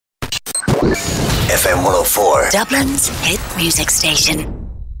FM104. Dublin's hit music station.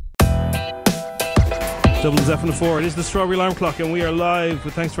 Dublin's FM104. It is the Strawberry Alarm Clock, and we are live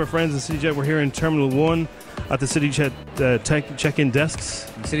with thanks to our friends at CityJet. We're here in Terminal 1 at the CityJet check-in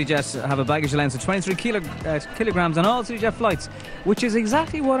desks. CityJet have a baggage allowance of 23 kilograms on all CityJet flights, which is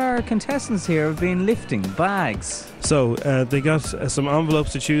exactly what our contestants here have been lifting, bags. So they got some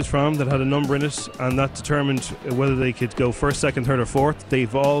envelopes to choose from that had a number in it, and that determined whether they could go first, second, third or fourth.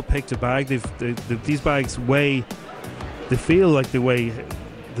 They've all picked a bag. These bags weigh, they feel like they weigh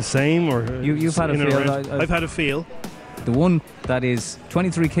the same, or you've had a feel. I've had a feel. The one that is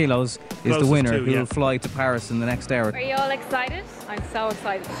 23 kilos is the winner, who will fly to Paris in the next hour. Are you all excited? I'm so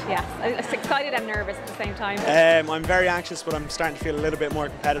excited, yes. I'm excited and nervous at the same time. I'm very anxious, but I'm starting to feel a little bit more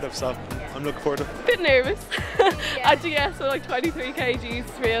competitive, so I'm looking forward to it. A bit nervous. Actually, yeah, so like 23 kgs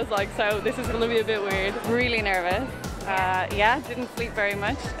feels like, so this is going to be a bit weird. Really nervous. Didn't sleep very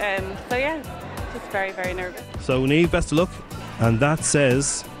much. So yeah, just very, very nervous. So Niamh, best of luck. And that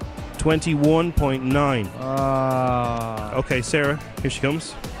says 21.9. Okay, Sarah, here she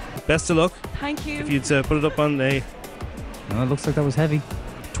comes. Best of luck. Thank you. If you'd put it up on a... Oh, it looks like that was heavy.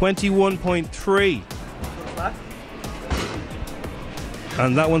 21.3.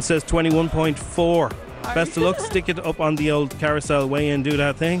 And that one says 21.4. Best of luck. Stick it up on the old carousel weigh-in, do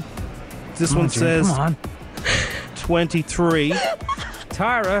that thing. This one says 23.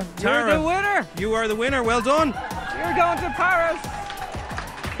 Tara, you're the winner. You are the winner. Well done. You're going to Paris.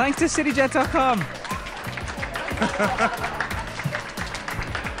 Thanks to CityJet.com.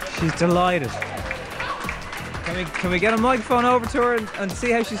 She's delighted. Can we get a microphone over to her and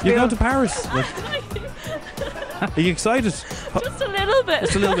see how she's feeling? You're going to Paris. Are you excited? Just a little bit.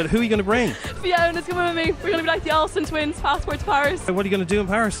 Just a little bit. Who are you going to bring? Fiona's coming with me. We're going to be like the Olsen twins, passport to Paris. What are you going to do in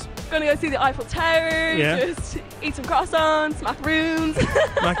Paris? Going to go see the Eiffel Tower. Yeah. Just eat some croissants, macaroons.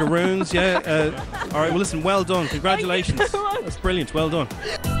 Macaroons, yeah. All right, well listen, well done. Congratulations. Thank you so much. That's brilliant. Well done.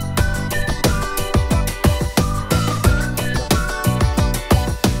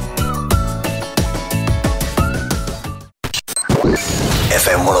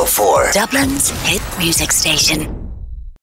 FM104. Dublin's hit music station.